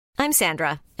I'm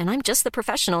Sandra, and I'm just the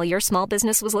professional your small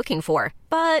business was looking for.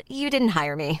 But you didn't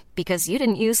hire me because you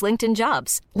didn't use LinkedIn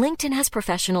Jobs. LinkedIn has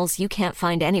professionals you can't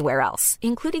find anywhere else,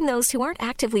 including those who aren't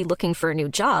actively looking for a new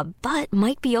job, but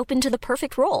might be open to the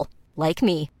perfect role, like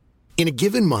me. In a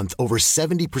given month, over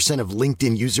 70% of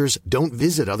LinkedIn users don't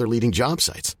visit other leading job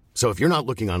sites. So if you're not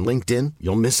looking on LinkedIn,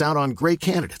 you'll miss out on great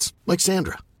candidates like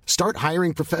Sandra. Start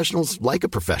hiring professionals like a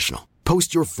professional.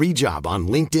 Post your free job on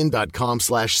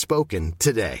linkedin.com/spoken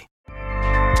today.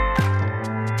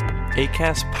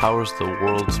 Acast powers the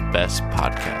world's best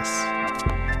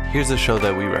podcasts. Here's a show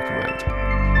that we recommend.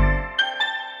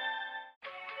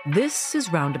 This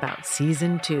is Roundabout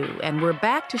Season 2, and we're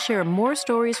back to share more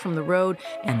stories from the road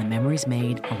and the memories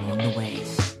made along the way.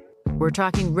 We're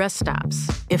talking rest stops.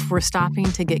 If we're stopping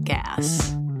to get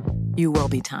gas, you will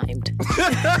be timed.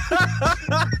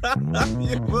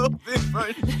 You will be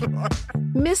for sure.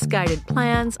 Misguided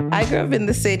plans. I grew up in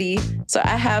the city, so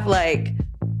I have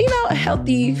a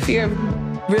healthy fear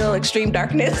of real extreme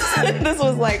darkness. This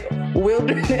was like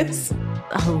wilderness.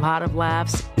 A lot of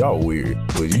laughs. Y'all weird,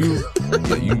 but you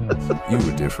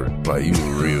were different. Like, you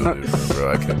were real different,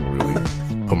 bro. I can't really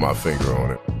put my finger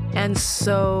on it. And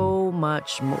so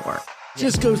much more.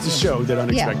 Just goes to show that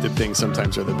unexpected things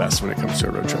sometimes are the best when it comes to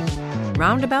a road trip.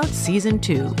 Roundabout Season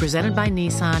 2, presented by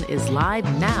Nissan, is live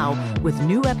now with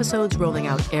new episodes rolling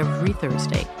out every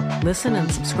Thursday. Listen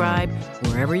and subscribe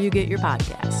wherever you get your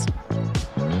podcasts.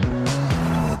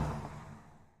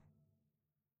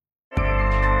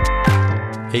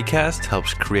 Acast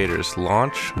helps creators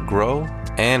launch, grow,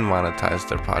 and monetize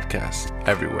their podcasts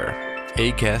everywhere.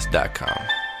 Acast.com.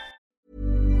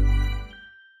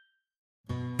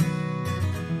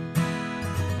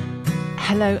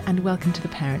 Hello and welcome to The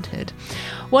Parenthood.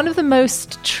 One of the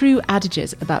most true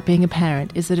adages about being a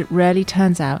parent is that it rarely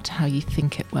turns out how you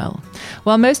think it will.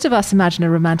 While most of us imagine a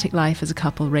romantic life as a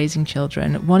couple raising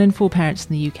children, 1 in 4 parents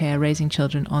in the UK are raising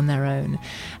children on their own.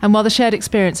 And while the shared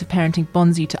experience of parenting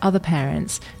bonds you to other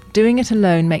parents, doing it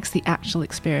alone makes the actual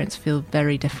experience feel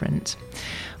very different.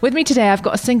 With me today, I've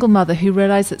got a single mother who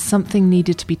realised that something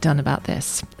needed to be done about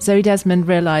this. Zoe Desmond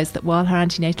realised that while her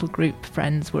antenatal group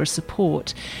friends were a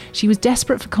support, she was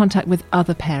desperate for contact with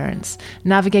other parents,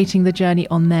 navigating the journey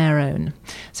on their own.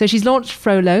 So she's launched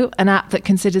Frollo, an app that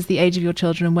considers the age of your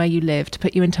children and where you live to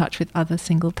put you in touch with other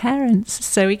single parents.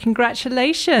 Zoe,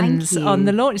 congratulations on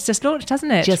the launch. It's just launched,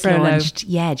 hasn't it? Just Frollo? launched.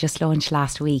 Yeah, just launched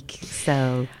last week.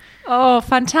 So... Oh,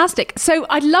 fantastic. So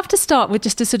I'd love to start with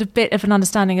just a sort of bit of an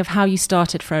understanding of how you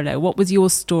started Frollo. What was your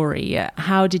story?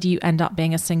 How did you end up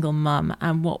being a single mum?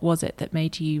 And what was it that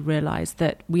made you realise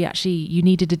that you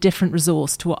needed a different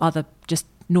resource to what other just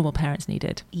normal parents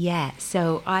needed? Yeah,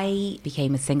 so I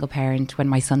became a single parent when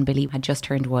my son Billy had just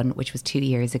turned 1, which was 2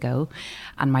 years ago.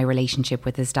 And my relationship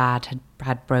with his dad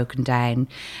had broken down.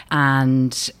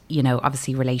 And,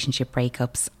 obviously relationship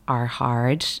breakups are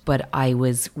hard, but I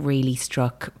was really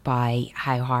struck by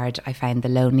how hard I found the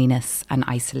loneliness and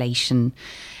isolation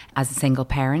as a single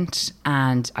parent.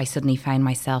 And I suddenly found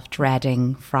myself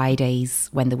dreading Fridays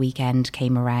when the weekend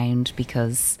came around,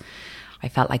 because I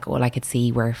felt like all I could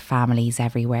see were families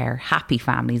everywhere, happy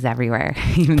families everywhere.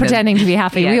 Pretending to be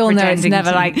happy. We all know it's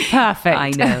never perfect.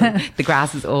 I know. The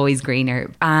grass is always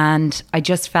greener. And I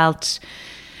just felt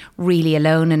really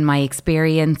alone in my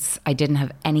experience. I didn't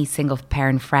have any single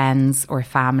parent friends or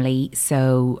family.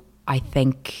 So I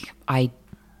think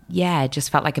just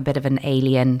felt like a bit of an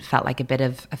alien, felt like a bit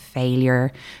of a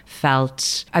failure,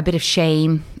 felt a bit of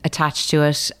shame attached to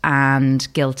it and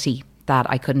guilty that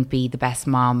I couldn't be the best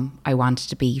mom I wanted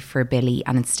to be for Billy.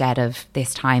 And instead of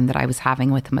this time that I was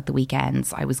having with him at the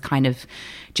weekends, I was kind of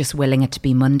just willing it to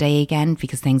be Monday again,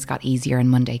 because things got easier on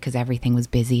Monday because everything was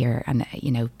busier and,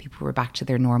 people were back to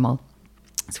their normal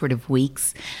sort of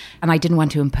weeks. And I didn't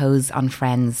want to impose on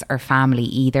friends or family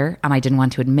either. And I didn't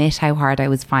want to admit how hard I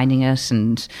was finding it.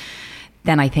 And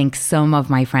then I think some of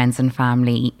my friends and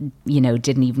family,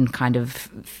 didn't even kind of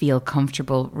feel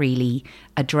comfortable really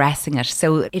addressing it.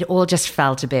 So it all just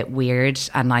felt a bit weird.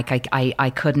 And like I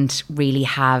couldn't really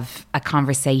have a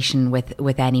conversation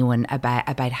with anyone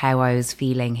about how I was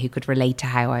feeling, who could relate to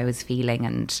how I was feeling,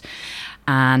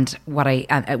 and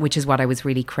which is what I was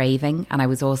really craving. And I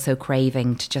was also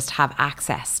craving to just have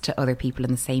access to other people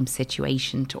in the same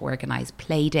situation, to organise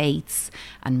play dates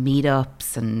and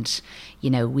meetups and,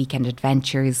 weekend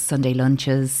adventures, Sunday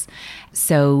lunches.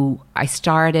 So I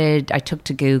took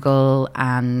to Google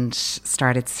and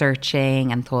started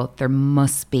searching and thought there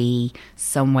must be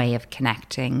some way of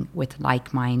connecting with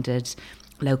like-minded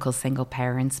local single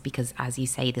parents, because as you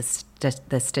say,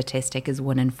 the statistic is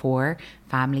 1 in 4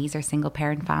 families are single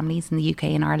parent families in the UK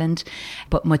and Ireland.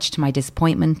 But much to my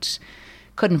disappointment,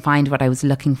 couldn't find what I was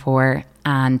looking for.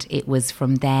 And it was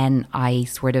from then I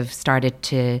sort of started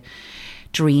to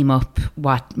dream up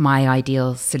what my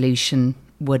ideal solution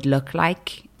would look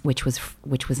like, which was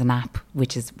an app,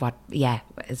 which is what,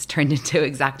 it's turned into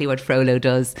exactly what Frollo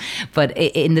does. But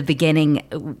in the beginning,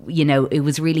 you know, it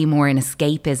was really more an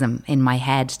escapism in my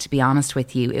head, to be honest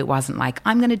with you. It wasn't like,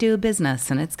 I'm going to do a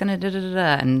business and it's going to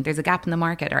and there's a gap in the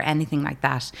market or anything like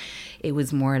that. It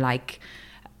was more like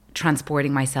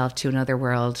transporting myself to another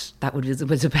world that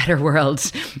was a better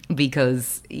world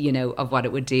because, you know, of what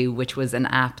it would do, which was an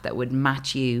app that would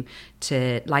match you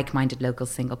to like-minded local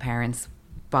single parents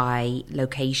by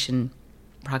location,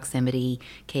 proximity,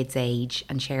 kids' age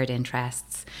and shared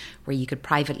interests, where you could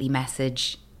privately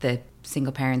message the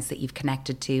single parents that you've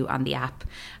connected to on the app,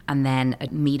 and then a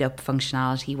meetup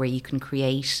functionality where you can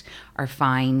create or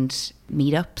find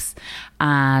meetups,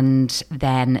 and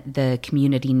then the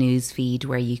community news feed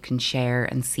where you can share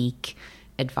and seek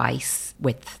advice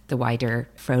with the wider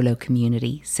Frollo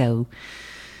community. So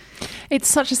it's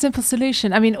such a simple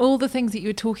solution. I mean, all the things that you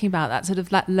were talking about, that sort of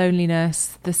that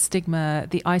loneliness, the stigma,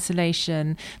 the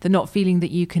isolation, the not feeling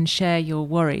that you can share your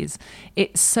worries.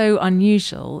 It's so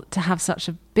unusual to have such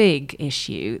a big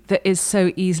issue that is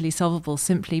so easily solvable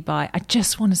simply by, I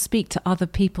just want to speak to other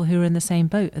people who are in the same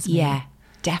boat as me. Yeah,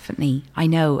 definitely. I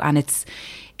know. And it's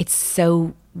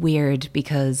so weird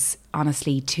because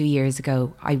honestly 2 years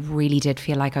ago I really did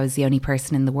feel like I was the only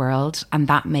person in the world, and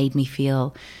that made me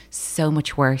feel so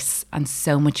much worse and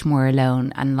so much more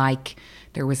alone and like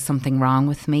there was something wrong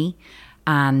with me.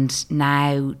 And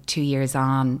now 2 years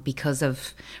on, because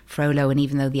of Frollo, and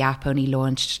even though the app only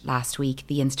launched last week,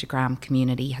 the Instagram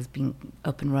community has been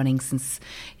up and running since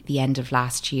the end of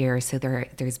last year, so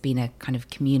there's been a kind of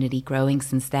community growing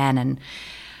since then, and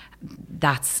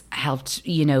that's helped,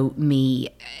 you know, me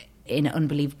in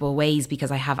unbelievable ways because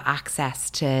I have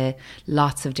access to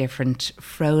lots of different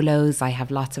Frollos. I have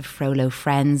lots of Frollo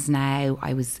friends now.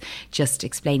 I was just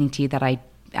explaining to you that I've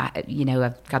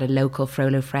got a local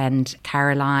Frollo friend,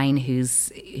 Caroline, who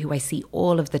I see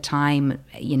all of the time.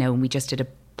 You know, we just did a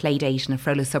play date in a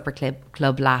Frollo Supper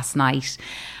Club last night,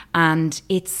 and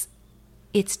it's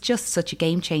just such a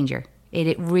game changer.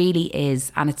 It really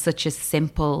is, and it's such a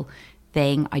simple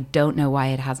thing. I don't know why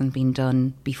it hasn't been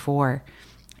done before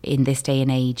in this day and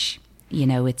age. You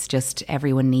know, it's just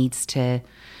everyone needs to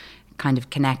kind of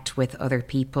connect with other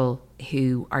people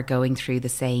who are going through the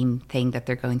same thing that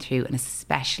they're going through, and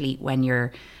especially when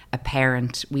you're a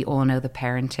parent. We all know that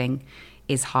parenting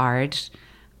is hard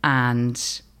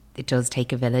and it does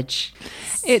take a village.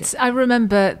 I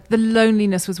remember the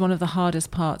loneliness was one of the hardest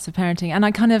parts of parenting. And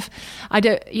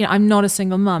I'm not a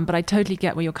single mum, but I totally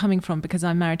get where you're coming from because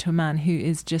I'm married to a man who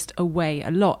is just away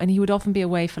a lot. And he would often be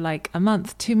away for like a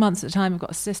month, 2 months at a time. I've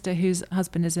got a sister whose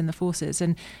husband is in the forces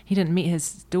and he didn't meet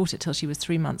his daughter till she was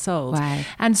 3 months old. Wow.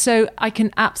 And so I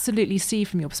can absolutely see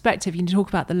from your perspective, you talk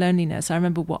about the loneliness. I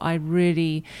remember what I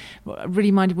really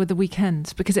minded were the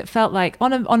weekends, because it felt like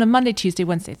on a Monday, Tuesday,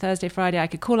 Wednesday, Thursday, Friday, I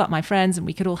could call up my friends and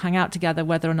we could all hang out together,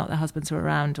 whether or not their husbands were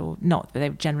around or not, but they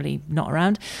were generally not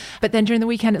around. But then during the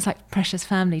weekend, it's like precious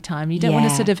family time. You don't want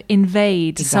to sort of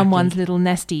invade someone's little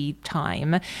nesty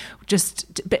time.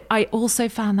 But I also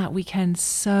found that weekend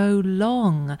so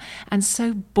long and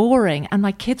so boring, and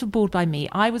my kids were bored by me.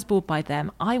 I was bored by them.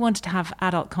 I wanted to have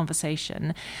adult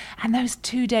conversation, and those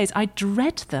 2 days, I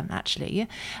dread them. Actually,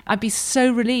 I'd be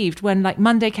so relieved when like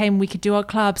Monday came, we could do our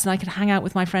clubs, and I could hang out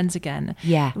with my friends again.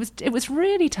 Yeah, it was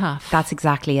really tough. That's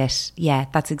exactly it. Yeah,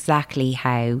 that's exactly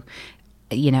how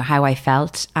I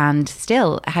felt, and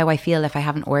still how I feel if I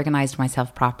haven't organised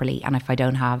myself properly and if I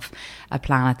don't have a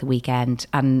plan at the weekend.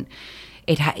 And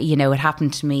it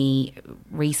happened to me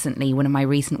recently, one of my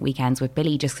recent weekends with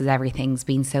Billy, just because everything's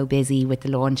been so busy with the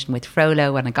launch and with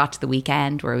Frollo, and I got to the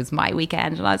weekend where it was my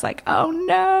weekend and I was like, oh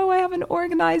no, I haven't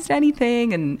organised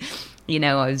anything. And,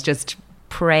 I was just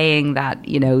praying that,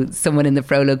 someone in the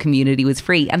Frollo community was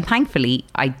free. And thankfully,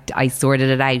 I sorted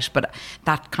it out. But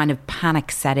that kind of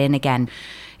panic set in again.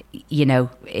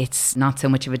 It's not so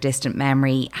much of a distant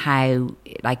memory how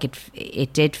like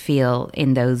it did feel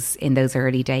in those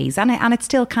early days, and it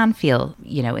still can feel,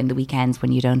 in the weekends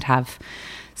when you don't have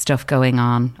stuff going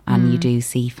on and you do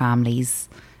see families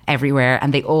everywhere,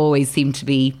 and they always seem to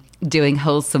be doing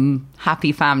wholesome,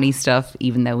 happy family stuff,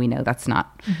 even though we know that's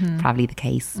not probably the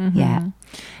case. Yeah.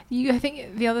 I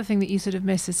think the other thing that you sort of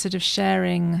miss is sort of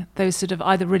sharing those sort of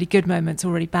either really good moments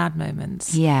or really bad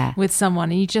moments with someone.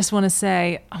 And you just want to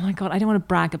say, oh my God, I don't want to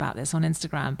brag about this on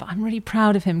Instagram, but I'm really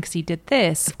proud of him because he did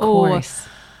this. Of course. Or,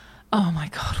 oh my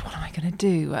God, what am I going to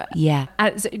do? Yeah.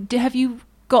 Have you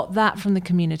got that from the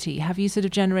community? Have you sort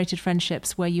of generated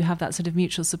friendships where you have that sort of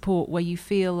mutual support, where you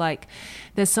feel like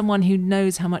there's someone who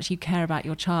knows how much you care about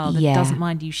your child and doesn't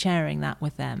mind you sharing that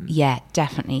with them? Yeah,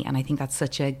 definitely. And I think that's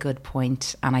such a good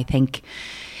point. And I think,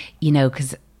 you know,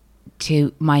 because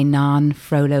to my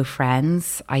non-Frollo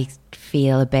friends, I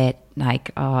feel a bit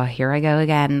like, oh, here I go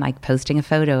again, like posting a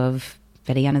photo of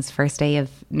Billy on his first day of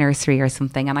nursery or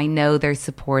something. And I know they're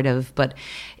supportive, but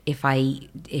if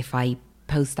I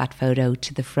post that photo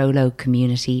to the Frollo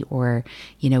community or,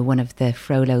 you know, one of the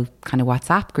Frollo kind of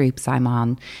WhatsApp groups I'm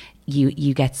on,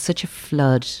 you get such a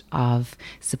flood of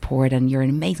support, and you're an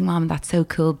amazing mom, that's so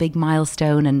cool, big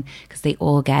milestone, and because they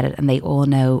all get it and they all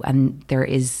know, and there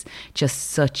is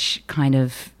just such kind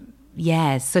of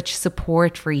such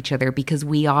support for each other, because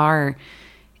we are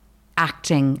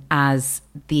acting as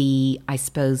the, I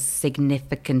suppose,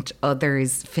 significant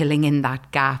others filling in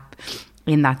that gap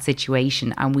in that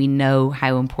situation, and we know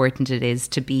how important it is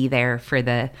to be there for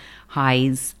the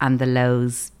highs and the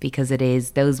lows, because it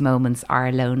is, those moments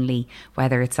are lonely,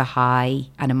 whether it's a high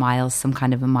and some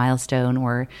kind of a milestone,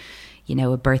 or, you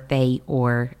know, a birthday,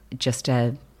 or just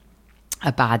a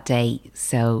bad day.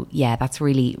 So yeah, that's a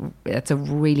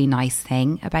really nice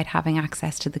thing about having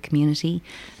access to the community,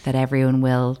 that everyone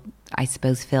will, I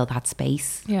suppose, fill that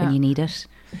space when you need it.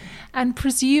 And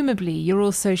presumably you're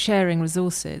also sharing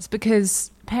resources,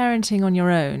 because parenting on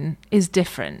your own is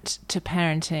different to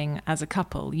parenting as a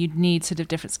couple. You need sort of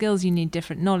different skills, you need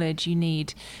different knowledge, you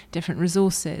need different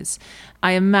resources.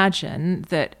 I imagine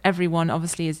that everyone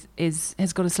obviously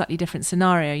has got a slightly different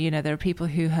scenario. You know, there are people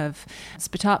who have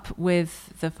split up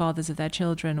with the fathers of their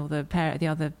children or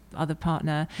the other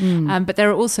partner, but there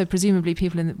are also presumably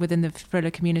people within the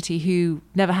Frollo community who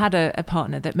never had a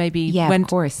partner, that maybe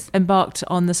embarked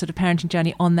on the sort of parenting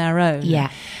journey on their own.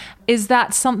 Yeah. Is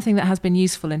that something that has been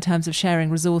useful in terms of sharing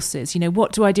resources? You know,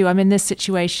 what do I do? I'm in this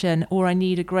situation, or I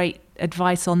need a great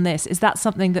advice on this. Is that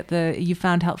something that you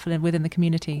found helpful within the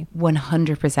community?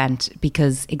 100%,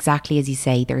 because exactly as you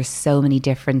say, there are so many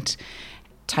different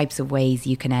types of ways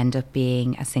you can end up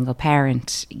being a single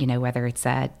parent, you know, whether it's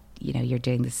you're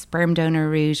doing the sperm donor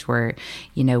route, or,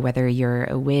 you know, whether you're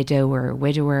a widow or a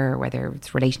widower, or whether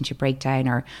it's relationship breakdown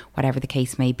or whatever the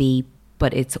case may be.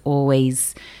 But it's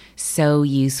always so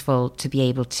useful to be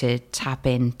able to tap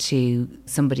into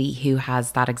somebody who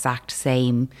has that exact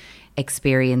same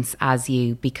experience as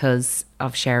you, because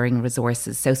of sharing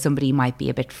resources. So somebody might be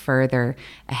a bit further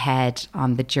ahead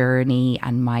on the journey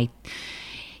and might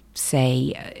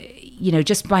say, you know,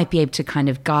 just might be able to kind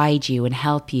of guide you and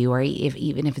help you, or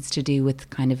even if it's to do with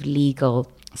kind of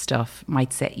legal stuff,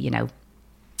 might say, you know,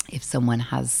 if someone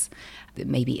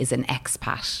maybe is an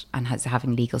expat and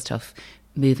having legal stuff,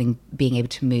 being able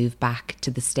to move back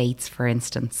to the States, for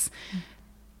instance,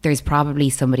 there's probably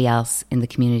somebody else in the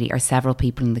community, or several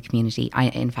people in the community.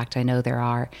 In fact, I know there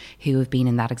are, who have been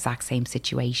in that exact same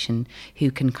situation,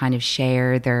 who can kind of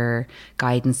share their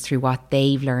guidance through what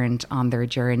they've learned on their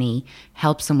journey,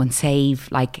 help someone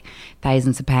save like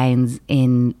thousands of pounds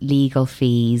in legal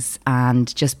fees,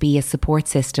 and just be a support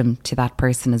system to that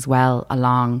person as well,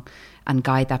 and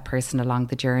guide that person along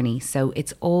the journey. So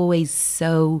it's always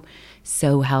so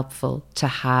helpful to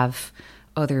have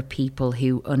other people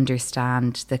who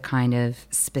understand the kind of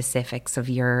specifics of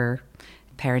your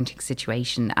parenting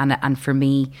situation. And for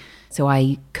me, so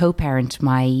I co-parent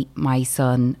my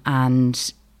son,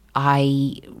 and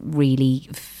I really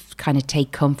kind of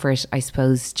take comfort, I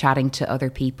suppose, chatting to other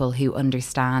people who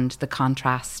understand the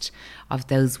contrast of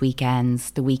those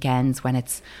weekends, the weekends when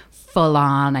it's full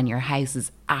on and your house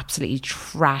is absolutely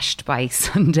trashed by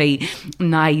Sunday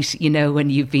night, you know, when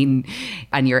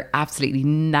you're absolutely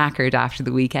knackered after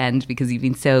the weekend because you've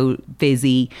been so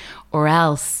busy, or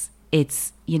else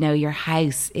it's, you know, your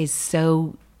house is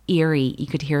so eerie, you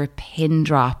could hear a pin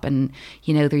drop, and,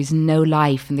 you know, there's no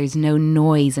life and there's no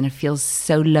noise, and it feels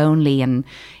so lonely. And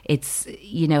it's,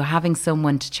 you know, having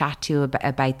someone to chat to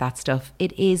about that stuff,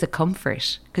 it is a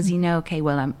comfort, because, you know, okay,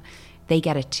 well, they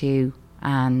get it too,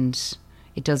 and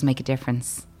it does make a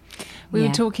difference. We were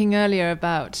talking earlier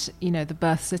about, you know, the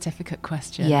birth certificate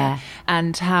question. Yeah.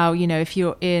 And how, you know, if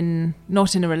you're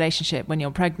not in a relationship when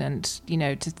you're pregnant, you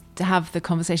know, to have the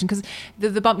conversation. Because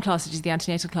the bump class, which is the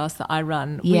antenatal class that I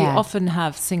run, we often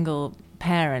have single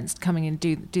parents coming and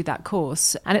do that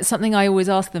course. And it's something I always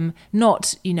ask them,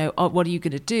 not, you know, what are you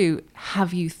going to do?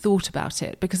 Have you thought about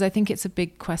it? Because I think it's a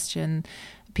big question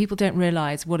people don't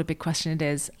realise what a big question it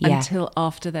is until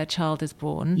after their child is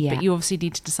born. Yeah. But you obviously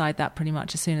need to decide that pretty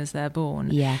much as soon as they're born.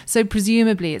 Yeah. So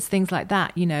presumably it's things like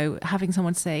that, you know, having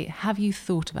someone say, have you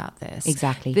thought about this?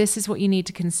 Exactly. This is what you need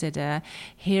to consider.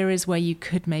 Here is where you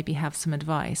could maybe have some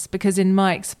advice. Because in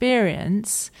my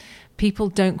experience, people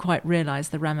don't quite realise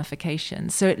the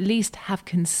ramifications. So at least have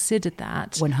considered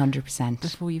that 100%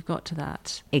 before you've got to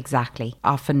that. Exactly.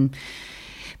 Often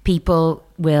people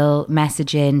will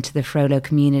message in to the Frollo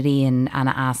community and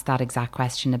ask that exact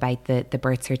question about the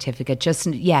birth certificate.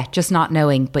 Just not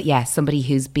knowing. But somebody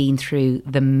who's been through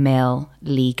the mill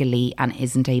legally and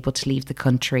isn't able to leave the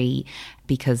country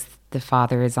because the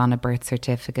father is on a birth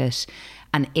certificate.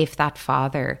 And if that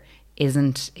father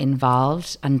isn't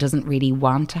involved and doesn't really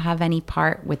want to have any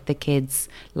part with the kid's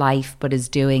life, but is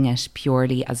doing it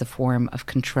purely as a form of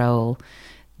control,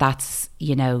 that's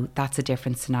a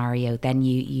different scenario. Then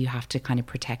you have to kind of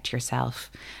protect yourself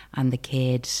and the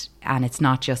kid. And it's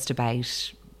not just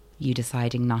about you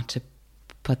deciding not to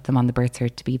put them on the birth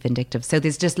cert to be vindictive. So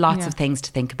there's just lots of things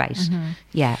to think about.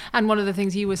 Yeah. And one of the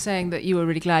things you were saying that you were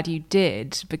really glad you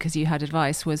did because you had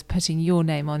advice was putting your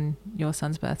name on your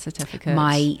son's birth certificate.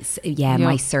 My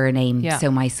surname. Yeah. So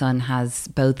my son has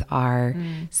both our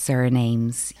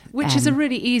surnames. Which is a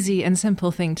really easy and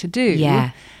simple thing to do.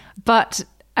 Yeah. But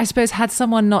I suppose had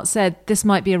someone not said this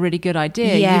might be a really good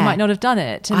idea, you might not have done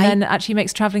it. And then it actually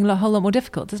makes travelling a whole lot more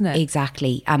difficult, doesn't it?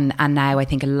 Exactly. And now I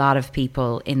think a lot of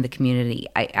people in the community,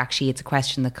 it's a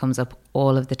question that comes up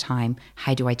all of the time.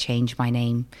 How do I change my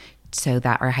name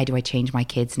or how do I change my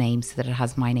kid's name so that it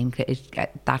has my name?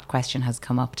 That question has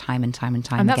come up time and time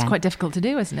again. And that's quite difficult to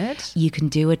do, isn't it? You can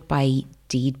do it by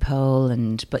deed poll,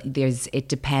 but it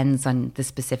depends on the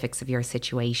specifics of your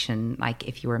situation, like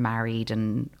if you were married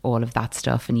and all of that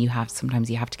stuff, and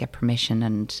sometimes you have to get permission.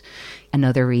 And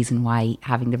another reason why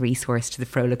having the resource to the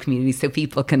Frollo community so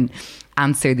people can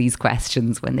answer these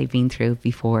questions when they've been through it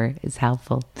before is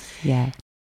helpful. Yeah.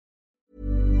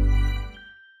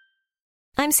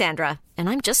 I'm Sandra, and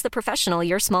I'm just the professional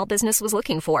your small business was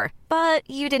looking for. But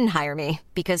you didn't hire me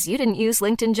because you didn't use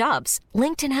LinkedIn Jobs.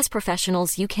 LinkedIn has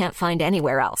professionals you can't find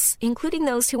anywhere else, including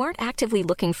those who aren't actively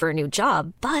looking for a new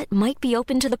job, but might be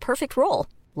open to the perfect role,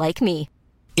 like me.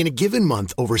 In a given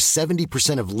month, over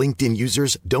 70% of LinkedIn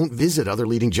users don't visit other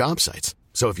leading job sites.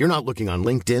 So if you're not looking on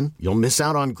LinkedIn, you'll miss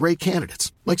out on great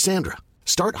candidates like Sandra.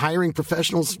 Start hiring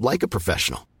professionals like a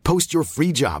professional. Post your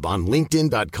free job on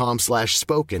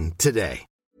linkedin.com/spoken today.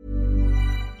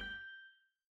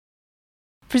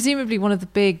 Presumably one of the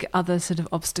big other sort of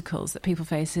obstacles that people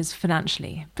face is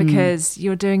financially, because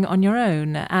you're doing it on your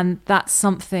own. And that's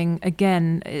something,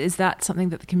 again, is that something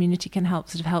that the community can help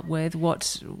with?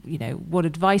 What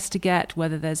advice to get,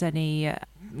 whether there's any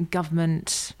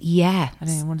government, I don't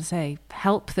even want to say,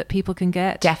 help that people can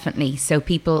get? Definitely. So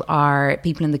people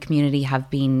in the community have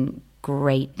been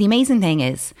great. The amazing thing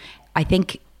is, I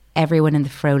think everyone in the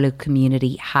Frollo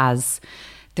community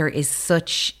it's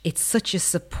such a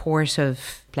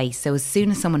supportive place. So as soon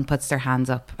as someone puts their hands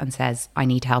up and says, I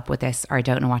need help with this, or I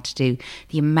don't know what to do,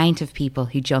 the amount of people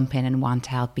who jump in and want to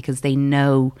help because they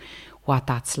know what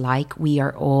that's like. We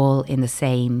are all in the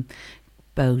same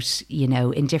boat,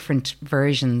 in different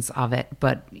versions of it.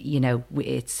 But,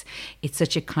 it's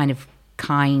such a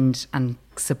kind and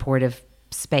supportive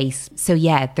space. So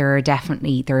there are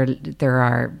definitely there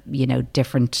are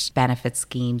different benefit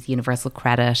schemes, universal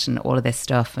credit and all of this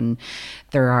stuff, and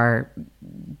there are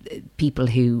people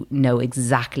who know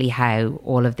exactly how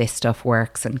all of this stuff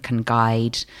works and can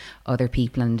guide other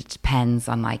people, and it depends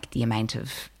on the amount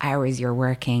of hours you're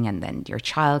working and then your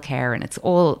childcare, and it's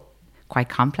all quite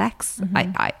complex.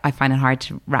 I find it hard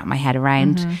to wrap my head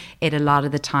around it a lot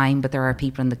of the time, but there are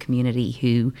people in the community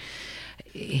who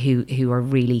are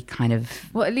really kind of...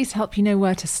 Well, at least help you know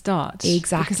where to start.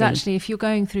 Exactly. Because actually, if you're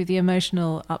going through the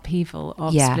emotional upheaval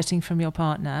of splitting from your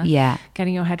partner,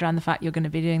 getting your head around the fact you're going to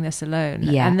be doing this alone,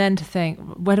 and then to think,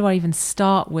 where do I even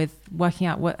start with working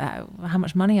out how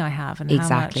much money I have and how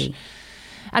much...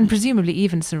 And presumably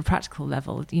even sort of practical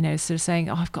level, sort of saying,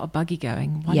 I've got a buggy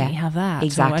going. Why don't you have that?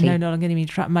 Exactly. Or I know I'm going to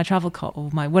need my travel cot or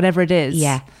my whatever it is.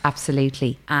 Yeah,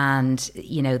 absolutely. And,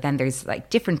 then there's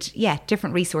different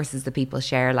resources that people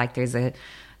share. There's a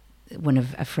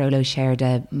Frollo shared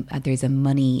there's a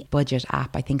money budget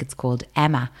app, I think it's called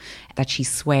Emma, that she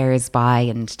swears by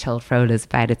and told Frollos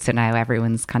about it. So now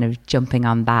everyone's kind of jumping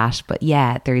on that. But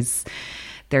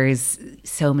there's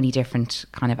so many different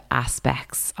kind of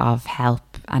aspects of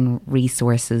help and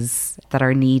resources that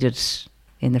are needed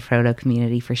in the Frollo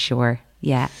community for sure.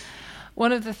 Yeah.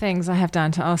 One of the things I have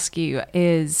down to ask you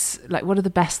is, like, what are the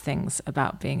best things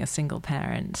about being a single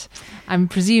parent? I'm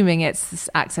presuming it's this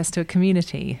access to a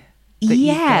community.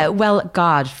 Yeah, well,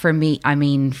 God, for me, I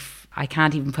mean, I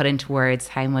can't even put into words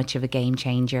how much of a game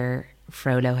changer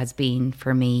Frollo has been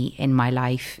for me in my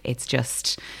life. It's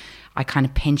just, I kind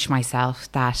of pinch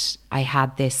myself that I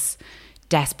had this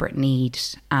desperate need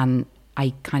and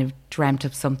I kind of dreamt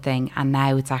of something, and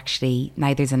now it's actually,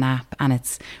 now there's an app and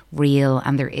it's real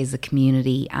and there is a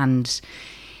community, and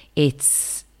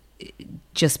it's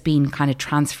just been kind of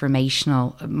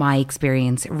transformational. My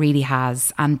experience really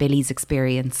has, and Billy's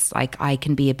experience. Like, I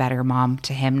can be a better mom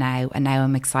to him now, and now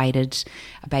I'm excited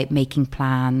about making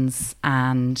plans.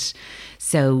 And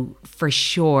so for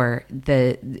sure,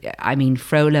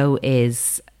 Frollo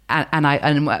is,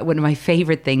 and one of my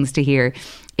favorite things to hear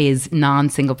is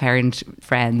non-single parent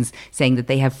friends saying that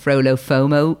they have Frollo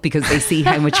FOMO because they see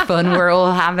how much fun we're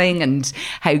all having and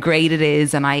how great it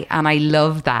is. And I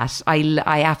love that.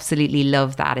 I absolutely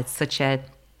love that. It's such a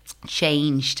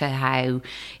change to how,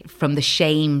 from the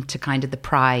shame to kind of the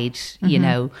pride, you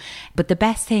know. But the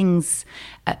best things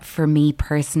for me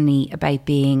personally about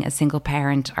being a single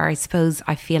parent are, I suppose,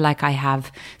 I feel like I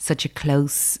have such a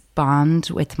close bond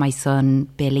with my son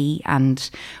Billy, and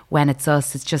when it's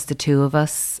us, it's just the two of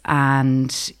us.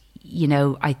 And you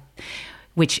know,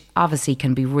 which obviously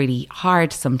can be really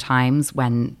hard sometimes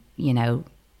when, you know,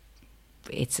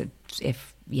 if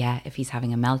he's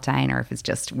having a meltdown, or if it's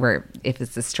just if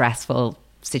it's a stressful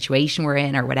situation we're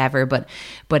in or whatever, but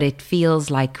it feels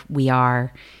like we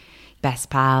are best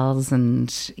pals.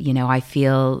 And you know,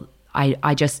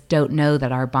 I just don't know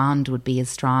that our bond would be as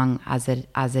strong as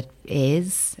it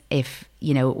is if,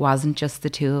 you know, it wasn't just the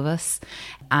two of us.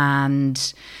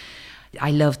 And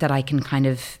I love that I can kind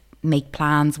of make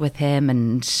plans with him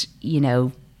and, you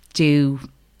know,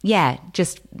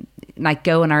 just like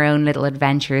go on our own little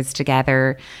adventures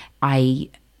together. I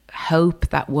hope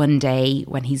that one day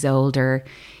when he's older,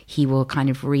 he will kind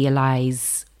of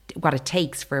realize what it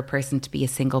takes for a person to be a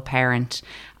single parent,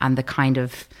 and the kind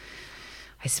of,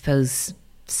 I suppose,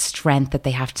 strength that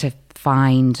they have to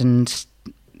find, and,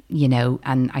 you know,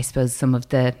 and I suppose some of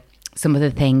the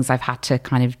things I've had to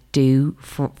kind of do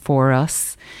for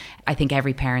us. I think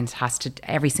every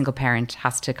single parent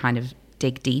has to kind of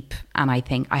dig deep. And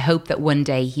I hope that one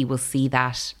day he will see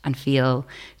that and feel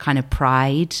kind of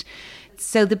pride.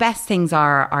 So the best things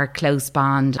are our close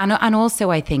bond. And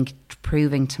also I think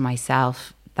proving to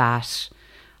myself that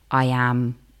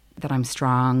I'm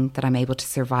strong, that I'm able to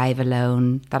survive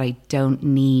alone, that I don't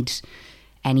need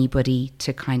anybody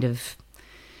to kind of,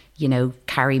 you know,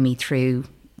 carry me through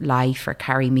life or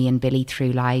carry me and Billy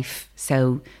through life.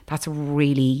 So that's a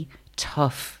really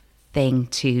tough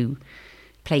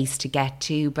place to get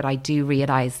to, but I do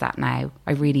realise that now.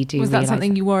 I really do. Was that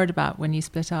something you worried about when you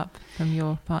split up from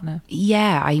your partner?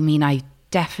 Yeah, I mean, I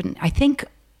think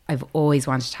I've always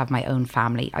wanted to have my own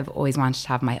family. I've always wanted to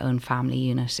have my own family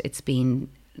unit. It's been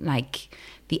like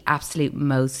the absolute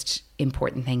most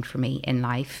important thing for me in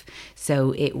life.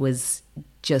 So it was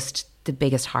just the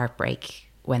biggest heartbreak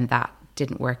when that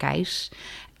didn't work out.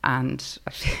 And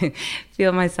I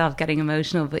feel myself getting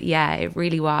emotional, but yeah, it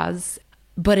really was.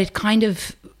 But it kind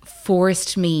of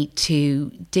forced me to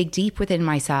dig deep within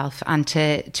myself and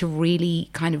to really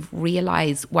kind of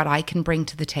realize what I can bring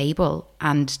to the table,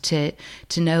 and to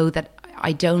know that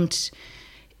I don't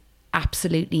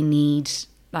absolutely need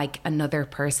like another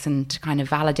person to kind of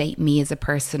validate me as a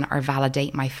person or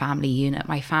validate my family unit.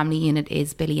 My family unit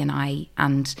is Billy and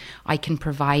I can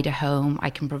provide a home. I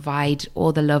can provide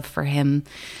all the love for him.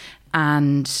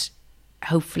 And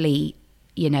hopefully,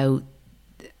 you know,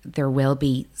 there will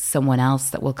be someone else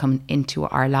that will come into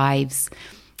our lives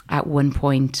at one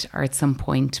point or at some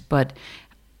point. But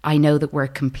I know that we're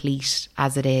complete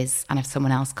as it is. And if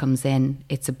someone else comes in,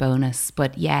 it's a bonus.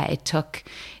 But yeah,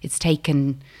 it's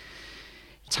taken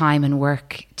time and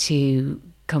work to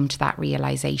come to that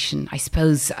realization. I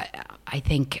suppose, I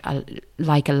think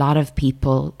like a lot of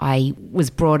people, I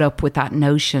was brought up with that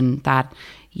notion that,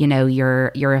 you know,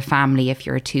 you're a family if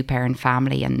you're a 2-parent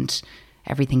family and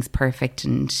everything's perfect,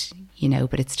 and, you know,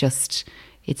 but it's just,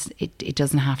 it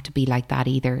doesn't have to be like that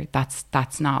either.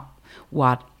 That's not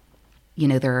what, you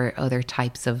know, there are other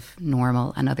types of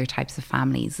normal and other types of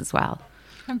families as well.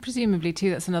 And presumably too,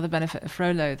 that's another benefit of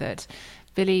Frollo, that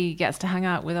Billy gets to hang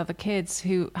out with other kids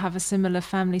who have a similar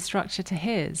family structure to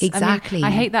his. Exactly. I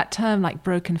hate that term, like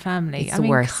broken family. It's the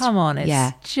worst. Come on,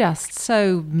 it's just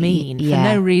so mean for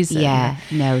no reason. Yeah,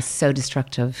 no, so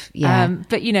destructive. Yeah.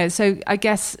 But, you know, so I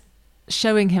guess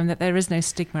showing him that there is no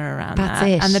stigma around That's that.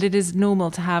 it. And that it is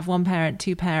normal to have one parent,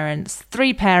 two parents,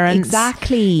 three parents.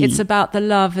 Exactly. It's about the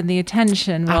love and the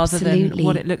attention rather Absolutely. than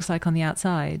what it looks like on the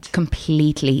outside.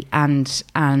 Completely. And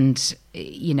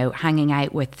you know, hanging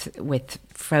out with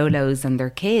Frolos and their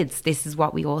kids, this is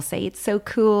what we all say. It's so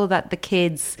cool that the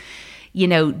kids, you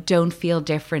know, don't feel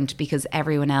different because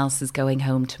everyone else is going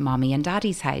home to mommy and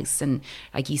daddy's house. And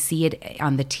like you see it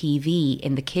on the TV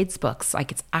in the kids' books,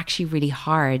 like it's actually really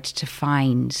hard to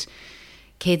find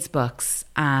kids' books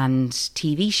and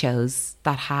TV shows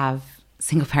that have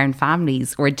single parent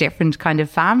families or different kind of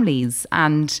families.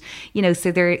 And, you know,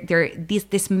 so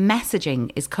this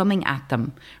messaging is coming at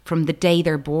them from the day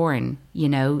they're born, you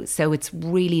know, so it's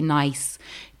really nice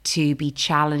to be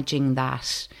challenging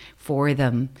that for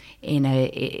them in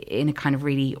a kind of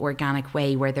really organic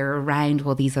way where they're around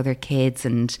all these other kids.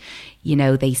 And, you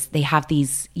know, they have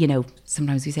these, you know,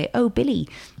 sometimes we say, oh, Billy,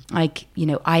 like, you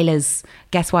know,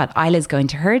 guess what? Isla's going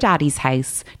to her daddy's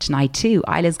house tonight too.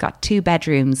 Isla's got 2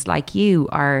 bedrooms like you,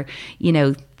 or, you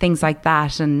know, things like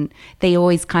that. And they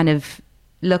always kind of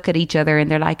look at each other and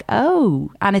they're like,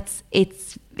 oh, and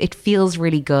it feels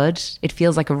really good. It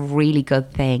feels like a really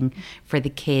good thing for the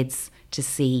kids to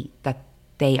see that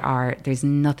there's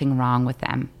nothing wrong with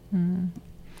them.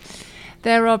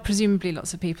 There are presumably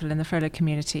lots of people in the Frollo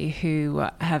community who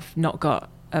have not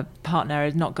got a partner,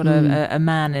 have not got a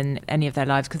man in any of their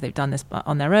lives because they've done this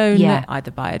on their own, either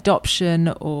by adoption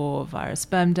or via a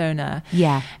sperm donor.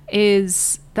 Yeah.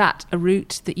 Is that a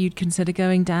route that you'd consider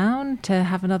going down, to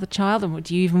have another child? And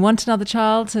do you even want another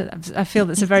child? I feel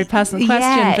that's a very personal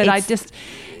question, but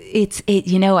It's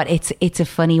you know what, it's a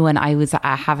funny one. I was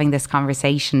having this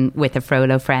conversation with a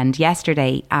Frollo friend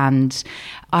yesterday, and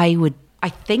I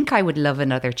think I would love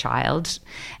another child.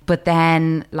 But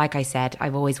then, like I said,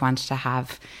 I've always wanted to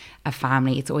have a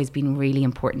family. It's always been really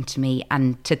important to me.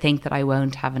 And to think that I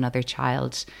won't have another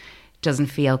child doesn't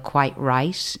feel quite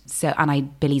right. So,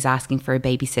 and Billy's asking for a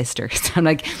baby sister. So I'm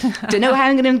like, don't know how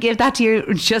I'm going to give that to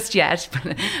you just yet,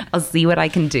 but I'll see what I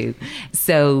can do.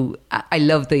 So I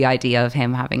love the idea of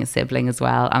him having a sibling as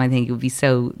well. And I think it would be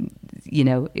so, you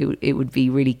know, it would be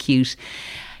really cute.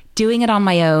 Doing it on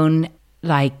my own,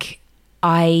 like,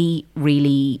 I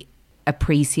really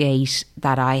appreciate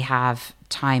that I have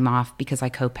time off because I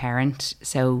co-parent.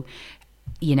 So,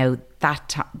 you know,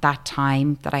 that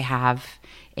time that I have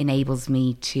enables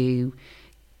me to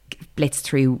blitz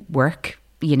through work,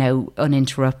 you know,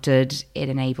 uninterrupted. It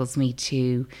enables me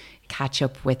to catch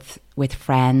up with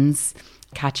friends,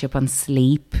 catch up on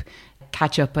sleep,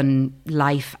 catch up on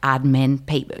life admin,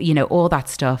 paper, you know, all that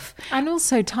stuff. And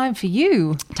also time for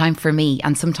you. Time for me.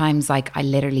 And sometimes, like, I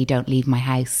literally don't leave my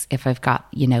house if I've got,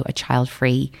 you know, a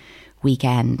child-free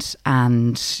weekend.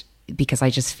 And because I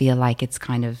just feel like it's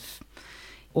kind of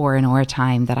or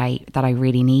time that I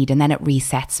really need. And then it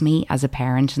resets me as a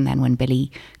parent. And then when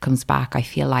Billy comes back, I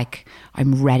feel like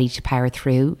I'm ready to power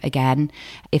through again.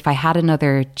 If I had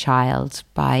another child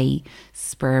by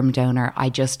sperm donor, I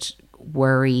just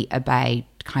worry about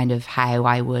kind of how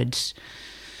I would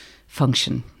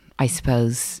function, I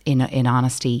suppose, in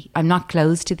honesty. I'm not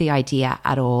close to the idea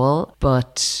at all,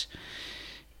 but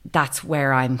that's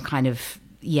where I'm kind of,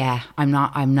 I'm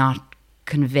not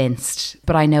convinced.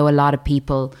 But I know a lot of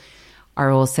people are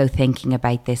also thinking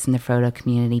about this in the Frollo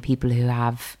community, people who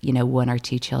have, you know, 1 or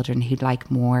 2 children who'd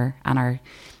like more and are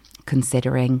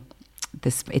considering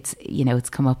this. It's, you know, it's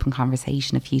come up in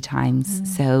conversation a few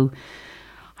times. So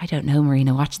I don't know,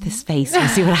 Marina, watch this space. We'll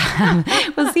see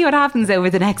what happens over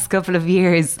the next couple of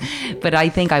years. But I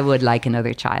think I would like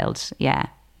another child. Yeah.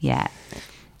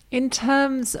 In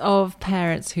terms of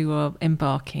parents who are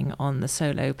embarking on the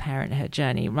solo parenthood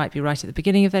journey, might be right at the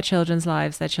beginning of their children's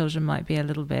lives, their children might be a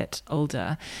little bit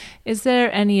older. Is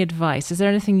there any advice? Is there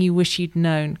anything you wish you'd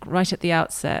known right at the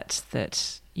outset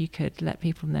that you could let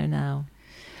people know now?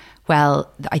 Well,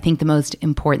 I think the most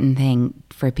important thing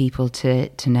for people to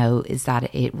know is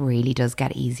that it really does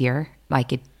get easier.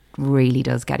 Like, it really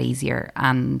does get easier.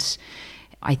 And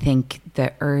I think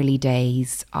the early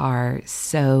days are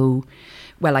so...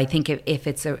 Well, I think if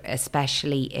it's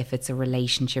especially if it's a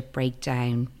relationship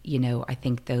breakdown, you know, I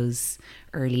think those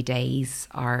early days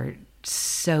are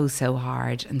so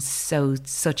hard and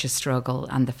such a struggle.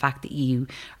 And the fact that you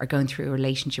are going through a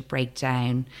relationship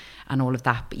breakdown and all of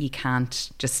that, but you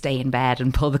can't just stay in bed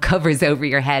and pull the covers over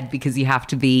your head because you have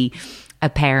to be a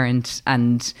parent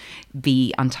and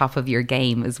be on top of your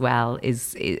game as well,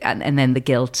 and then the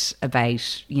guilt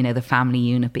about, you know, the family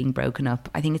unit being broken up.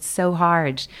 I think it's so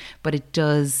hard, but it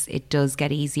does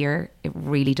get easier. It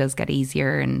really does get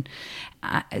easier. And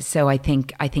so I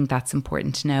think that's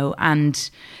important to know.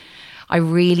 And I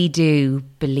really do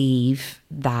believe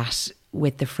that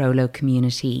with the Frollo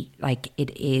community, like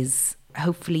it is,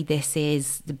 hopefully this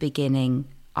is the beginning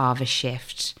of a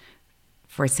shift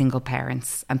for single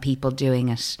parents and people doing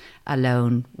it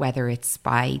alone, whether it's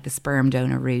by the sperm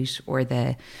donor route or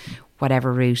the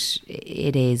whatever route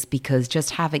it is, because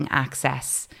just having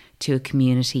access to a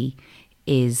community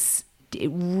it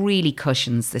really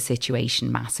cushions the situation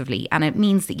massively. And it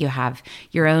means that you have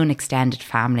your own extended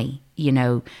family, you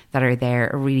know, that are there,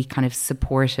 a really kind of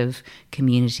supportive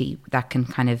community that can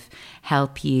kind of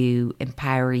help you,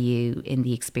 empower you in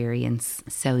the experience.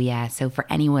 So yeah, so for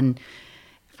anyone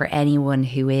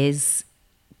who is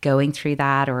going through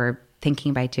that or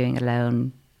thinking about doing it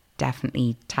alone,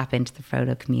 definitely tap into the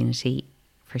Frollo community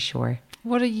for sure.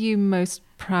 What are you most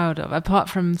proud of, apart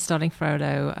from starting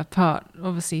Frollo, apart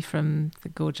obviously from the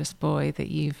gorgeous boy that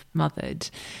you've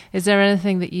mothered? Is there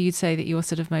anything that you'd say that you're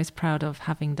sort of most proud of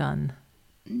having done?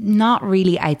 Not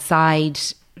really outside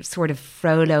sort of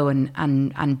Frollo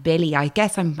and Billy. I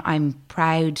guess I'm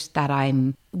proud that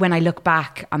when I look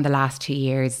back on the last 2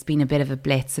 years, it's been a bit of a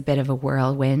blitz, a bit of a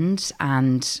whirlwind,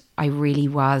 and I really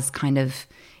was kind of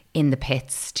in the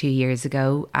pits 2 years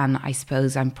ago. And I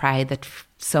suppose I'm proud that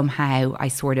somehow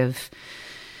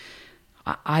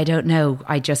I don't know,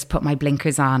 I just put my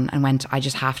blinkers on and went, I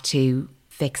just have to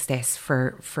fix this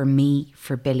for me,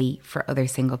 for Billy, for other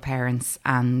single parents.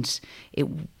 And it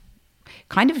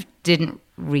kind of didn't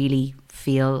really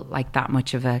feel like that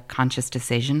much of a conscious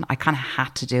decision. I kind of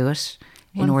had to do it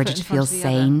in order to feel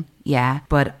sane. Yeah.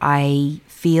 But I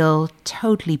feel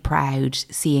totally proud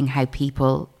seeing how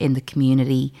people in the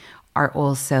community are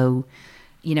also,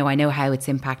 you know, I know how it's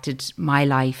impacted my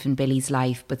life and Billy's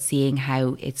life, but seeing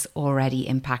how it's already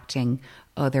impacting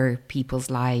other people's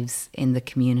lives in the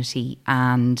community.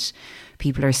 And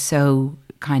people are so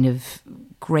kind of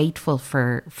grateful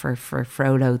for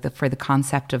Frollo, for the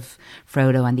concept of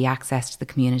Frollo and the access to the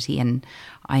community. And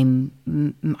I'm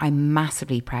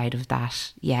massively proud of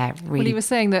that. Yeah, really. Well, he was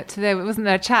saying that today, wasn't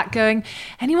there a chat going,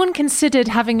 anyone considered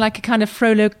having like a kind of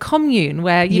Frollo commune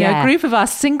where, you know, a group of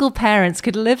us single parents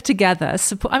could live together?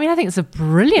 I mean, I think it's a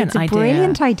brilliant idea. It's a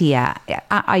brilliant idea.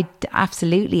 I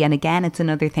absolutely. And again, it's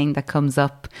another thing that comes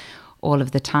up all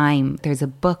of the time. There's a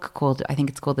book called, I think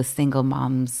it's called The Single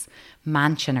Moms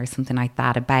Mansion or something like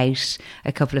that, about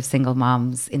a couple of single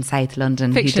moms in South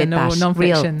London Fiction who did that. Or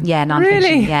non-fiction? Non-fiction,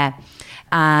 really? Yeah.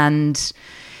 And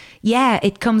yeah,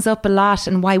 it comes up a lot.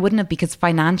 And why wouldn't it? Because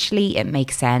financially it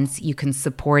makes sense. You can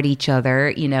support each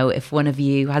other. You know, if one of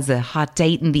you has a hot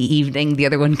date in the evening, the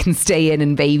other one can stay in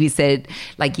and babysit,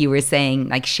 like you were saying,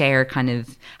 like share kind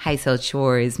of household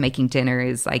chores, making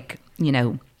dinners, like, you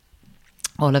know,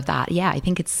 all of that. Yeah, I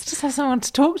think it's just have someone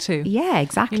to talk to. Yeah,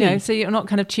 exactly. You know, so you're not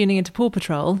kind of tuning into Paw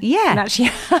Patrol. Yeah, and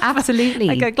actually absolutely,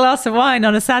 like a glass of wine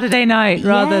on a Saturday night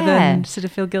rather than sort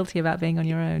of feel guilty about being on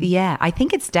your own. Yeah, I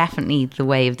think it's definitely the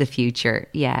way of the future.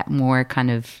 Yeah, more kind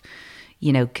of,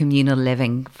 you know, communal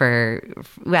living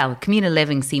communal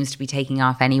living seems to be taking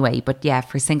off anyway. But yeah,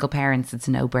 for single parents, it's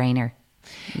a no-brainer.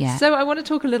 Yeah. So I want to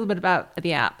talk a little bit about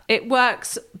the app. It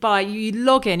works by you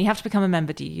log in, you have to become a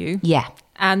member, do you? Yeah.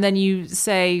 And then you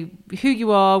say who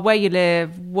you are, where you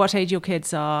live, what age your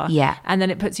kids are. Yeah. And then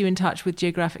it puts you in touch with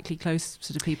geographically close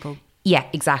sort of people. Yeah,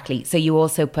 exactly. So you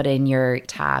also put in your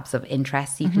tabs of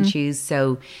interests you can choose.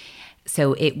 So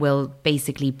it will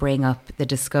basically bring up the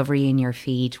discovery in your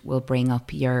feed, will bring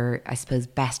up your, I suppose,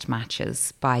 best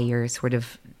matches by your sort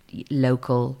of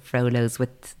local Frollos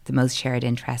with the most shared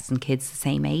interests and kids the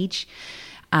same age.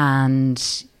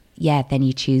 And yeah, then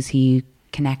you choose who you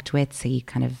connect with. So you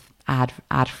kind of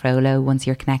add Frollo. Once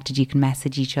you're connected, you can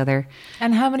message each other.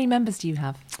 And how many members do you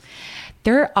have?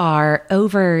 There are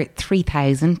over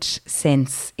 3,000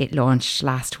 since it launched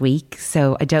last week.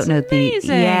 So I don't know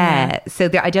amazing.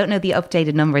 I don't know the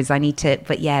updated numbers. I need to,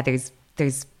 but yeah, there's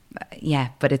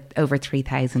but it's over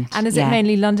 3,000. And is it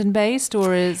mainly London based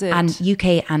or is it? And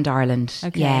UK and Ireland.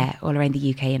 Okay. Yeah, all around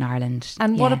the UK and Ireland.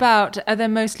 And what about, are there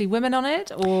mostly women on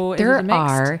it or is it a mixed? There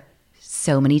are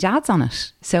so many dads on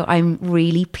it. So I'm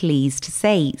really pleased to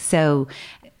say. So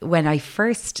when I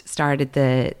first started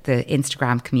the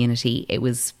Instagram community, it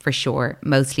was for sure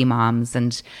mostly moms,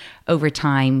 and over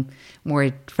time more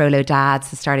Frollo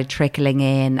dads have started trickling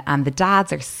in, and the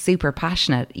dads are super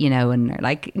passionate, you know, and they're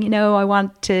like, you know,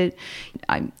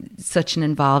 I'm such an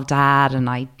involved dad, and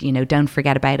I, you know, don't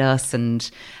forget about us,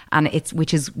 and it's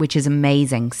which is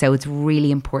amazing. So it's really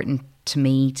important to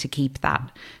me to keep that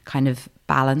kind of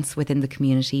balance within the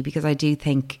community, because I do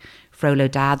think Frollo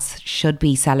dads should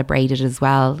be celebrated as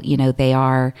well. You know, they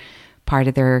are part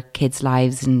of their kids'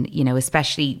 lives. And, you know,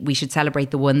 especially we should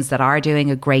celebrate the ones that are doing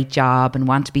a great job and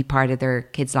want to be part of their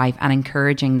kids' life, and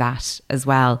encouraging that as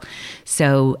well.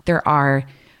 So there are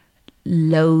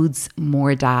loads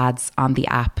more dads on the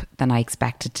app than I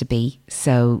expected to be.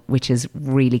 So, which is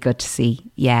really good to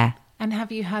see. Yeah. And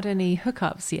have you had any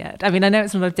hookups yet? I mean, I know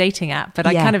it's not a dating app, but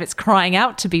it's crying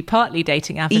out to be partly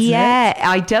dating app, isn't it? Yeah,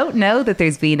 I don't know that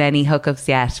there's been any hookups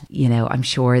yet. You know, I'm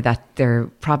sure that there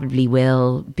probably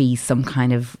will be some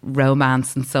kind of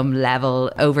romance on some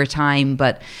level over time.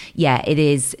 But yeah, it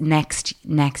is next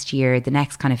year, the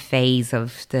next kind of phase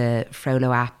of the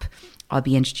Frollo app. I'll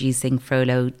be introducing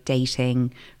Frollo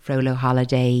Dating, Frollo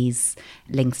Holidays,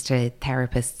 links to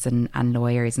therapists and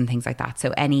lawyers and things like that.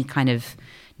 So any kind of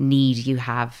need you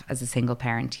have as a single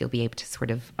parent, you'll be able to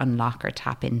sort of unlock or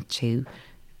tap into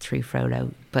through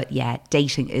Frollo. But yeah,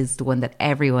 dating is the one that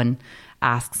everyone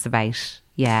asks about.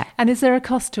 Yeah. And is there a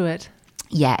cost to it?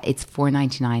 Yeah, it's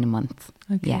 $4.99 a month.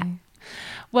 Okay. Yeah.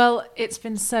 Well, it's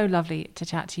been so lovely to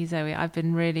chat to you, Zoe. I've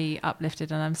been really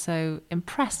uplifted, and I'm so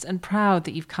impressed and proud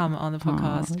that you've come on the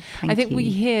podcast. I think we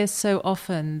hear so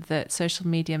often that social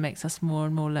media makes us more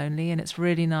and more lonely, and it's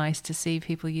really nice to see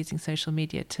people using social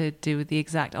media to do the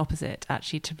exact opposite,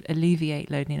 actually to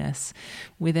alleviate loneliness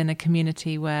within a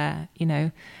community where, you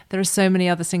know, there are so many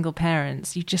other single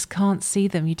parents. You just can't see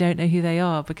them. You don't know who they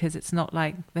are because it's not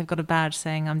like they've got a badge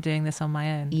saying I'm doing this on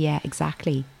my own. Yeah,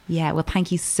 exactly. Yeah, well,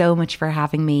 thank you so much for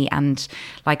having me. And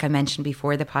like I mentioned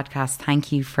before the podcast,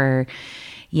 thank you for,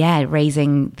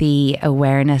 raising the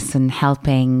awareness and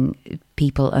helping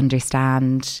people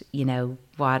understand, you know,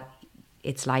 what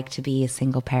it's like to be a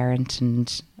single parent,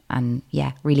 and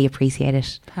really appreciate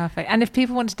it. Perfect. And if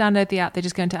people want to download the app, they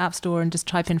just go into App Store and just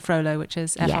type in Frollo, which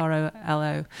is Frollo.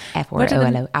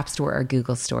 Frollo, App Store or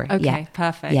Google Store. Okay,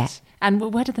 perfect. Yeah.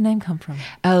 And where did the name come from?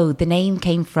 Oh, the name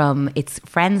came from, it's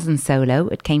Friends and Solo.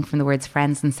 It came from the words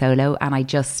friends and solo. And I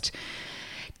just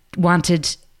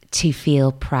wanted to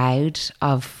feel proud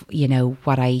of, you know,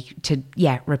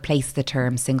 replace the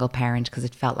term single parent, because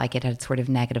it felt like it had sort of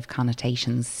negative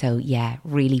connotations. So yeah,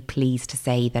 really pleased to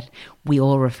say that we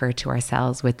all refer to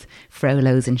ourselves with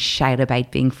Frollos and shout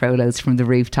about being Frollos from the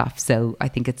rooftop. So I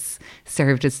think it's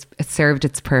served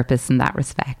its purpose in that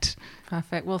respect.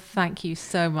 Perfect. Well, thank you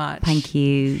so much. Thank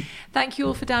you. Thank you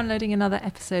all for downloading another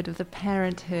episode of The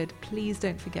Parenthood. Please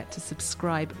don't forget to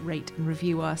subscribe, rate and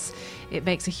review us. It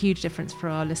makes a huge difference for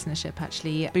our listenership,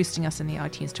 actually, boosting us in the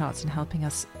iTunes charts and helping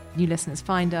us, new listeners,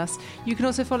 find us. You can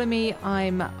also follow me.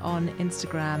 I'm on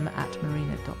Instagram at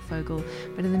marina.fogel.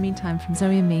 But in the meantime, from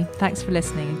Zoe and me, thanks for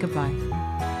listening and goodbye.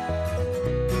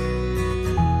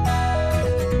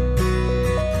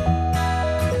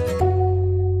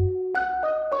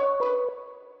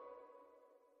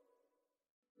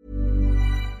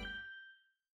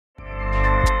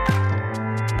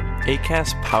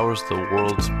 Acast powers the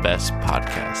world's best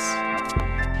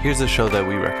podcasts. Here's a show that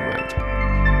we recommend.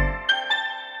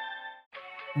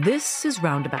 This is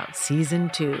Roundabout Season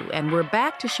 2, and we're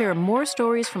back to share more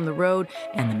stories from the road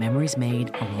and the memories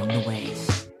made along the way.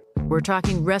 We're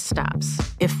talking rest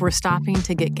stops. If we're stopping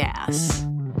to get gas,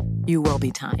 you will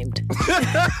be timed.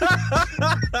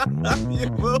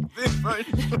 You will be for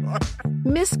sure.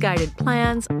 Misguided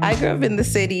plans. I grew up in the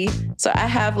city, so I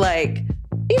have a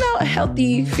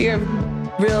healthy fear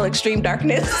of real extreme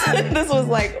darkness. This was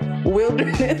like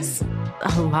wilderness.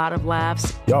 A lot of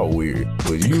laughs. Y'all weird,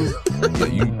 but you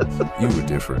were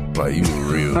different. Like, you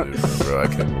were real different, bro. I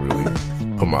can't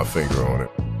really put my finger on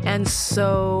it. And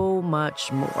so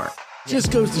much more.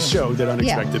 Just goes to show that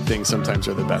unexpected things sometimes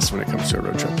are the best when it comes to a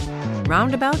road trip.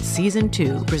 Roundabout Season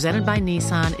 2, presented by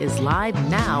Nissan, is live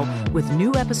now with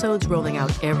new episodes rolling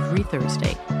out every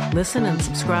Thursday. Listen and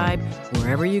subscribe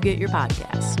wherever you get your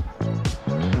podcasts.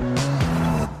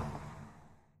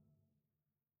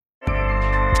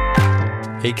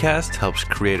 Acast helps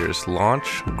creators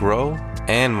launch, grow,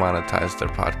 and monetize their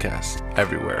podcasts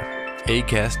everywhere.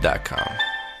 Acast.com.